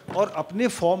है और अपने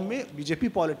फॉर्म में बीजेपी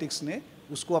पॉलिटिक्स ने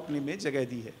उसको अपने में जगह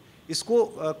दी है। इसको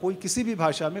कोई किसी भी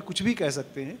भाषा में कुछ भी कह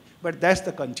सकते हैं, बट दैट्स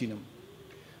द कंटिन्यूम।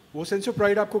 वो सेंस ऑफ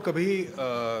प्राइड आपको कभी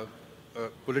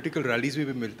पॉलिटिकल रैलीज में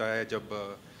भी मिलता है, जब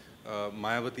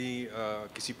मायावती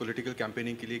किसी पॉलिटिकल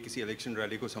कैंपेनिंग के लिए किसी इलेक्शन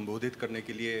रैली को संबोधित करने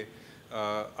के लिए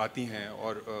आती हैं,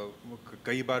 और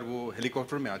कई बार वो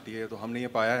हेलीकॉप्टर में आती है, तो हमने ये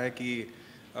पाया है कि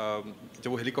जब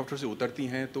वो हेलीकॉप्टर से उतरती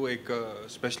हैं तो एक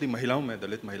स्पेशली महिलाओं में,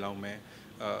 दलित महिलाओं में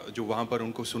जो वहाँ पर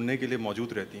उनको सुनने के लिए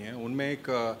मौजूद रहती हैं, उनमें एक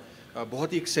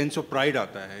बहुत ही एक सेंस ऑफ प्राइड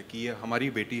आता है कि ये हमारी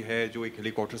बेटी है जो एक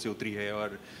हेलीकॉप्टर से उतरी है,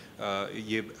 और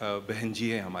ये बहन जी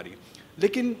है हमारी।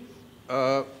 लेकिन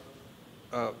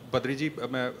बद्री जी,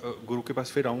 मैं गुरु के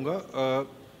पास फिर आऊँगा,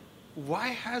 why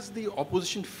has the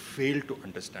opposition failed to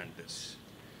understand this?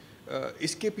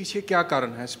 इसके पीछे क्या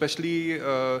कारण है, स्पेशली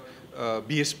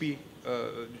बीएसपी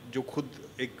जो खुद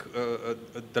एक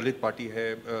दलित पार्टी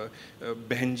है,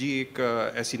 बहन जी एक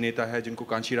ऐसी नेता है जिनको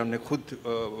कांशीराम ने खुद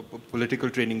पॉलिटिकल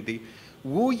ट्रेनिंग दी,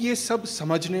 वो ये सब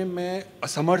समझने में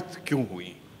असमर्थ क्यों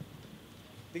हुई?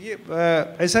 देखिए,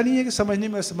 ऐसा नहीं है कि समझने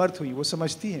में असमर्थ हुई, वो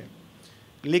समझती हैं,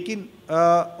 लेकिन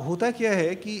होता क्या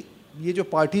है कि ये जो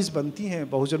पार्टीज़ बनती हैं,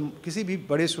 बहुजन किसी भी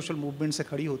बड़े सोशल मूवमेंट से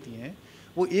खड़ी होती हैं,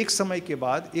 वो एक समय के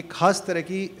बाद एक ख़ास तरह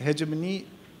की हेजेमनी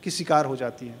की शिकार हो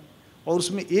जाती हैं, और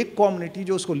उसमें एक कम्युनिटी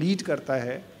जो उसको लीड करता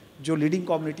है, जो लीडिंग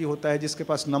कम्युनिटी होता है, जिसके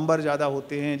पास नंबर ज़्यादा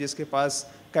होते हैं, जिसके पास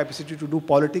कैपेसिटी टू डू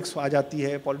पॉलिटिक्स आ जाती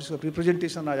है, पॉलिटिक्स का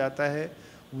रिप्रेजेंटेशन आ जाता है,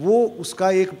 वो उसका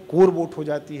एक कोर वोट हो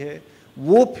जाती है,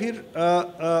 वो फिर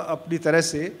अपनी तरह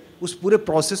से उस पूरे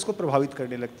प्रोसेस को प्रभावित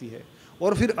करने लगती है,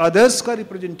 और फिर अदर्स का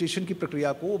रिप्रेजेंटेशन की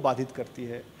प्रक्रिया को वो बाधित करती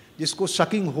है, जिसको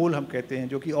शकिंग होल हम कहते हैं,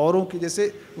 जो कि औरों की, जैसे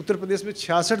उत्तर प्रदेश में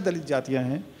 66 दलित जातियां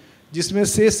हैं, जिसमें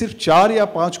से सिर्फ 4 या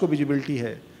 5 को विजिबिलिटी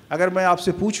है। अगर मैं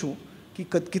आपसे पूछूं कि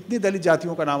कितनी दलित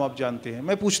जातियों का नाम आप जानते हैं,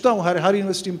 मैं पूछता हूं, हर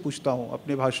यूनिवर्सिटी में पूछता हूं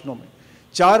अपने भाषणों में,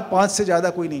 4-5 से ज़्यादा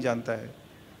कोई नहीं जानता है,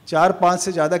 4-5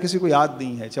 से ज़्यादा किसी को याद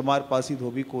नहीं है, चमार, पासी,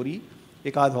 धोबी, कोरी,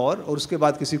 एक आध और उसके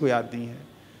बाद किसी को याद नहीं है।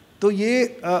 तो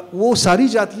ये वो सारी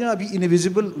जातियाँ अभी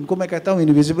इनविजिबल, उनको मैं कहता हूँ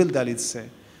इनविजिबल दलित्स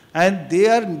हैं, and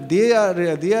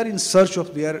they are in search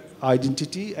of their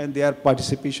identity and their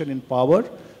participation in power,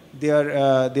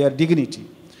 their dignity.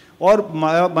 और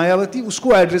मायावती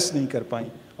उसको एड्रेस नहीं कर पाई,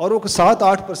 और वो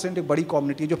 7-8% एक बड़ी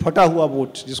कम्युनिटी जो फटा हुआ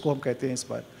वोट जिसको हम कहते हैं इस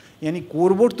बार, यानी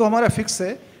कोर वोट तो हमारा फिक्स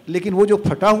है, लेकिन वो जो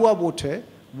फटा हुआ वोट है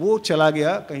वो चला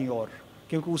गया कहीं और,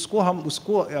 क्योंकि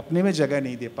उसको अपने में जगह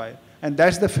नहीं दे पाए, and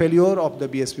that's the failure of the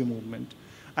BSP movement.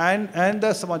 And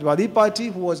the Samajwadi party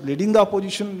who was leading the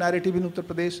opposition narrative in Uttar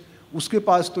Pradesh, उसके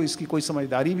पास तो इसकी कोई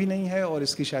समझदारी भी नहीं है और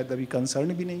इसकी शायद अभी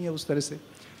कंसर्न भी नहीं है उस तरह से,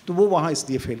 तो वो वहाँ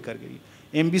इसलिए फेल कर गई।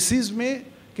 एम्बेसीज में,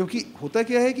 क्योंकि होता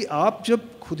क्या है कि आप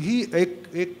जब खुद ही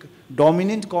एक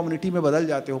डोमिनेंट कम्युनिटी में बदल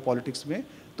जाते हो पॉलिटिक्स में,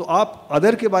 तो आप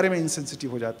अदर के बारे में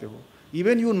इनसेंसिटिव हो जाते हो।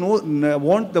 Even you know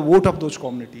want the vote of those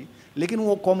community, लेकिन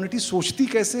वो कम्युनिटी सोचती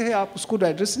कैसे है आप उसको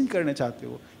एड्रेस नहीं करना चाहते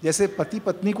हो। जैसे पति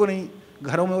पत्नी को नहीं,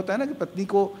 घरों में होता है ना कि पत्नी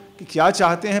को कि क्या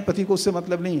चाहते हैं, पति को उससे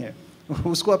मतलब नहीं है,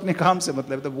 उसको अपने काम से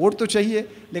मतलब है। तो वोट तो चाहिए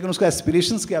लेकिन उसका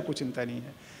एस्पिरेशंस की आपको चिंता नहीं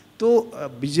है। तो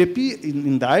BJP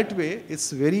in that way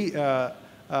it's very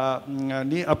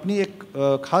अपनी एक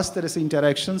खास तरह से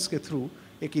इंटरेक्शंस के थ्रू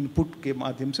एक इनपुट के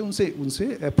माध्यम से उनसे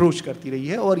अप्रोच करती रही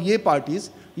है, और ये पार्टीज़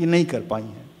ये नहीं कर पाई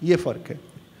हैं, ये फ़र्क है।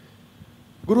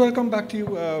 Guru, I'll come back to you.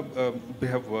 We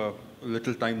have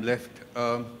little time left.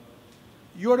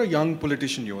 You are a young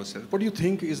politician yourself. What do you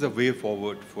think is the way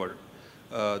forward for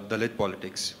Dalit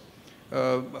politics?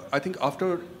 I think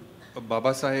after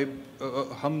Baba Saheb,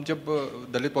 हम जब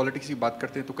दलित politics की बात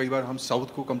करते हैं तो कई बार हम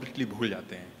south को कम्प्लीटली भूल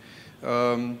जाते हैं।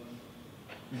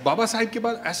 बाबा साहेब के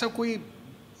बाद ऐसा कोई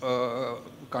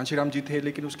कांशीराम जी थे,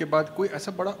 लेकिन उसके बाद कोई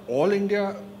ऐसा बड़ा ऑल इंडिया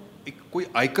एक कोई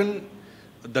आइकन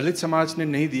दलित समाज ने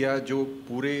नहीं दिया जो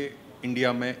पूरे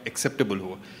इंडिया में एक्सेप्टेबल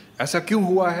हो। ऐसा क्यों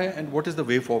हुआ है, and what is the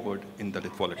way forward in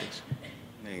Dalit politics?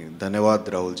 नहीं, धन्यवाद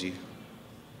राहुल जी।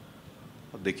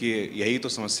 अब देखिए, यही तो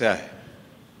समस्या है।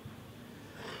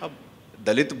 अब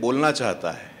दलित बोलना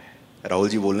चाहता है, राहुल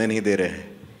जी बोलने नहीं दे रहे हैं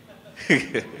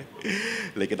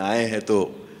लेकिन आए हैं तो,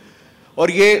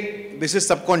 और ये दिस इज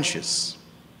सबकॉन्शियस।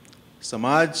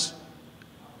 समाज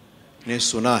ने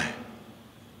सुना है,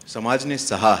 समाज ने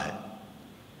सहा है,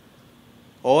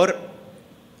 और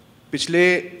पिछले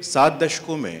 7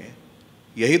 दशकों में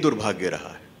यही दुर्भाग्य रहा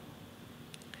है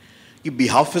कि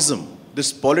behalfism,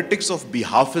 this politics of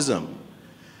behalfism,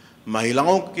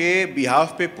 महिलाओं के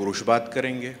बिहाफ पे पुरुष बात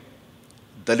करेंगे,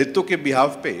 दलितों के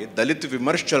बिहाफ पे दलित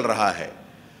विमर्श चल रहा है,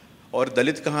 और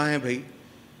दलित कहाँ है भाई?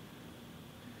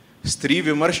 स्त्री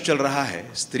विमर्श चल रहा है,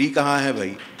 स्त्री कहाँ है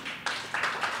भाई?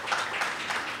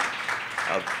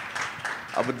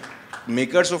 अब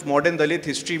makers of modern Dalit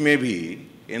history में भी,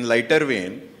 in lighter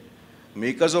vein,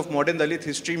 makers of modern Dalit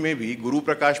history में भी गुरु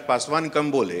प्रकाश पासवान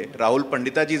कम बोले, राहुल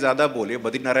पंडिता जी ज्यादा बोले,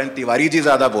 बद्री नारायण तिवारी जी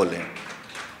ज्यादा बोले।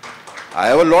 I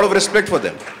have a lot of respect for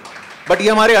them, but ये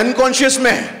हमारे अनकॉन्शियस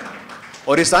में है,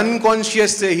 और इस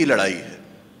अनकॉन्शियस से ही लड़ाई है।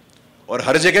 और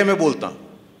हर जगह मैं बोलता हूं,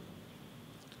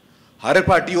 हर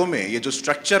पार्टियों में ये जो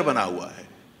स्ट्रक्चर बना हुआ है,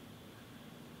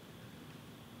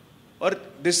 और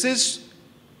this is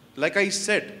like I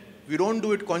said, we don't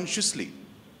do it consciously.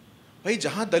 भाई,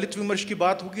 जहां दलित विमर्श की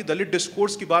बात होगी, दलित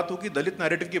डिस्कोर्स की बात होगी, दलित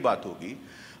नैरेटिव की बात होगी।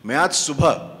 मैं आज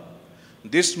सुबह,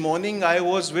 this morning I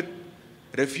was with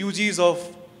refugees of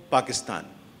Pakistan,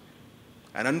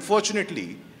 and unfortunately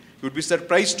you would be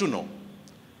surprise to know,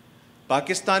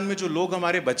 Pakistan में जो लोग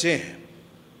हमारे बचे हैं,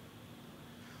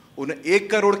 उन 1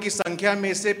 करोड़ की संख्या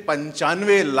में से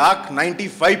 95 लाख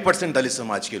 95% दलित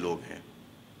समाज के लोग हैं।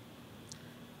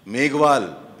 Meghwal,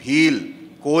 Bhil,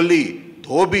 Koli,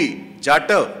 Dhobi,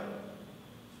 Jatav,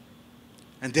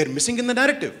 and they are missing in the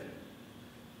narrative.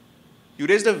 You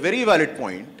raised a very valid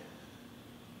point.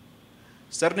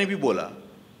 Sir ने भी बोला,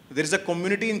 there is a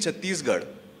community in Chhattisgarh,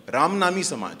 Ramnami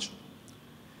समाज।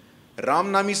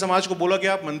 रामनामी समाज को बोला कि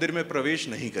आप मंदिर में प्रवेश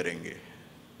नहीं करेंगे।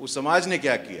 उस समाज ने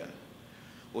क्या किया?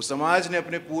 उस समाज ने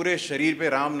अपने पूरे शरीर पे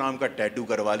राम नाम का टैटू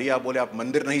करवा लिया। बोले आप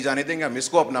मंदिर नहीं जाने देंगे, हम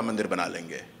इसको अपना मंदिर बना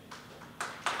लेंगे।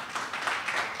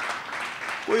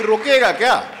 कोई रोकेगा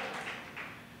क्या?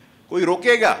 कोई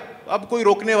रोकेगा? अब कोई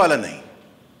रोकने वाला नहीं।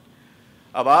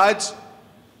 अब आज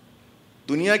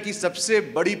दुनिया की सबसे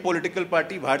बड़ी political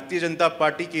party Bharatiya Janata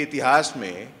party के इतिहास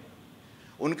में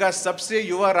उनका सबसे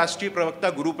युवा राष्ट्रीय प्रवक्ता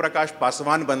गुरु प्रकाश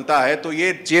पासवान बनता है, तो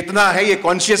ये चेतना है, ये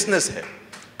कॉन्शियसनेस है,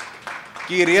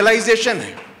 कि रियलाइजेशन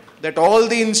है that all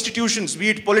the institutions, be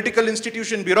it political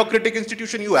institution, bureaucratic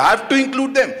institution, you have to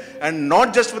include them, and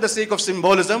not just for the sake of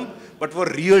symbolism, but for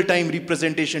real time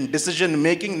representation, decision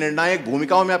making, निर्णायक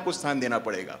भूमिकाओं में आपको स्थान देना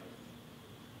पड़ेगा।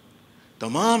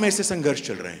 तमाम ऐसे संघर्ष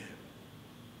चल रहे हैं,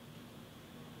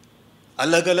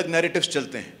 अलग अलग नैरेटिव्स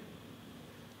चलते हैं।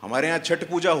 हमारे यहाँ छठ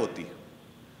पूजा होती है,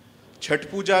 छठ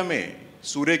पूजा में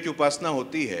सूर्य की उपासना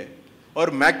होती है, और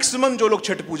मैक्सिमम जो लोग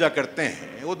छठ पूजा करते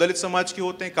हैं वो दलित समाज के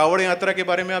होते हैं। कावड़ यात्रा के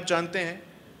बारे में आप जानते हैं।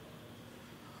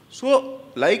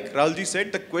 So like Rahul ji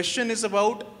said, the question is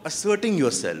about asserting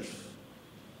yourself.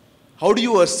 How do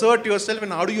you assert yourself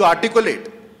and how do you articulate?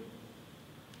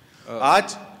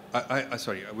 आज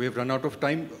sorry, we have run out of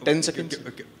time. 10 seconds.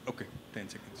 Okay, 10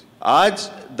 seconds. आज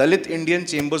Dalit Indian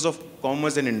chambers of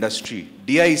commerce and industry,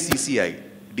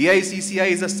 DICCI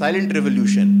is a silent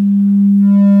revolution.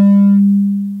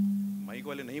 Mic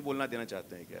वाले नहीं बोलना देना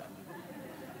चाहते हैं क्या?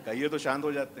 कहिए तो शांत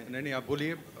हो जाते हैं। नहीं, आप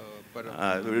बोलिए। पर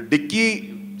DICCI,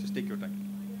 just take your time.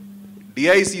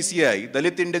 DICCI,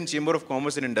 Dalit Indian Chamber of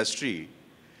Commerce and Industry,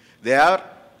 they are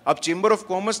अब चेंबर ऑफ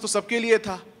कॉमर्स तो सबके लिए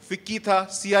था, फिक्की था,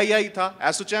 CII था,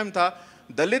 एसोचैम था,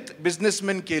 दलित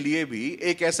बिजनेसमैन के लिए भी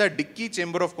एक ऐसा डिक्की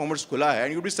चेंबर ऑफ कॉमर्स खुला है.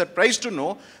 And you be surprised to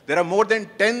know there are more than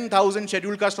 10,000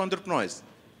 scheduled caste entrepreneurs.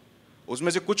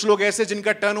 उसमें से कुछ लोग ऐसे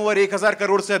जिनका टर्नओवर 1,000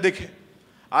 करोड़ से अधिक है.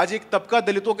 आज एक तबका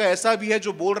दलितों का ऐसा भी है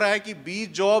जो बोल रहा है कि B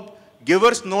job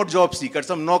givers not job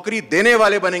seekers. हम नौकरी देने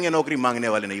वाले बनेंगे, नौकरी मांगने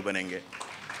वाले नहीं बनेंगे.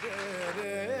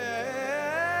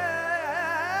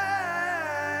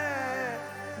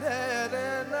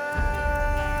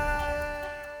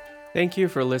 Thank you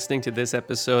for listening to this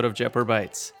episode of Jaipur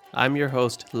Bites. I'm your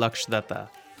host, Laksh Datta.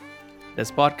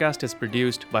 This podcast is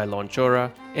produced by Launchora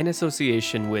in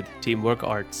association with Teamwork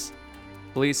Arts.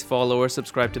 Please follow or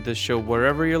subscribe to this show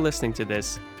wherever you're listening to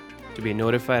this to be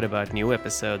notified about new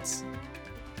episodes.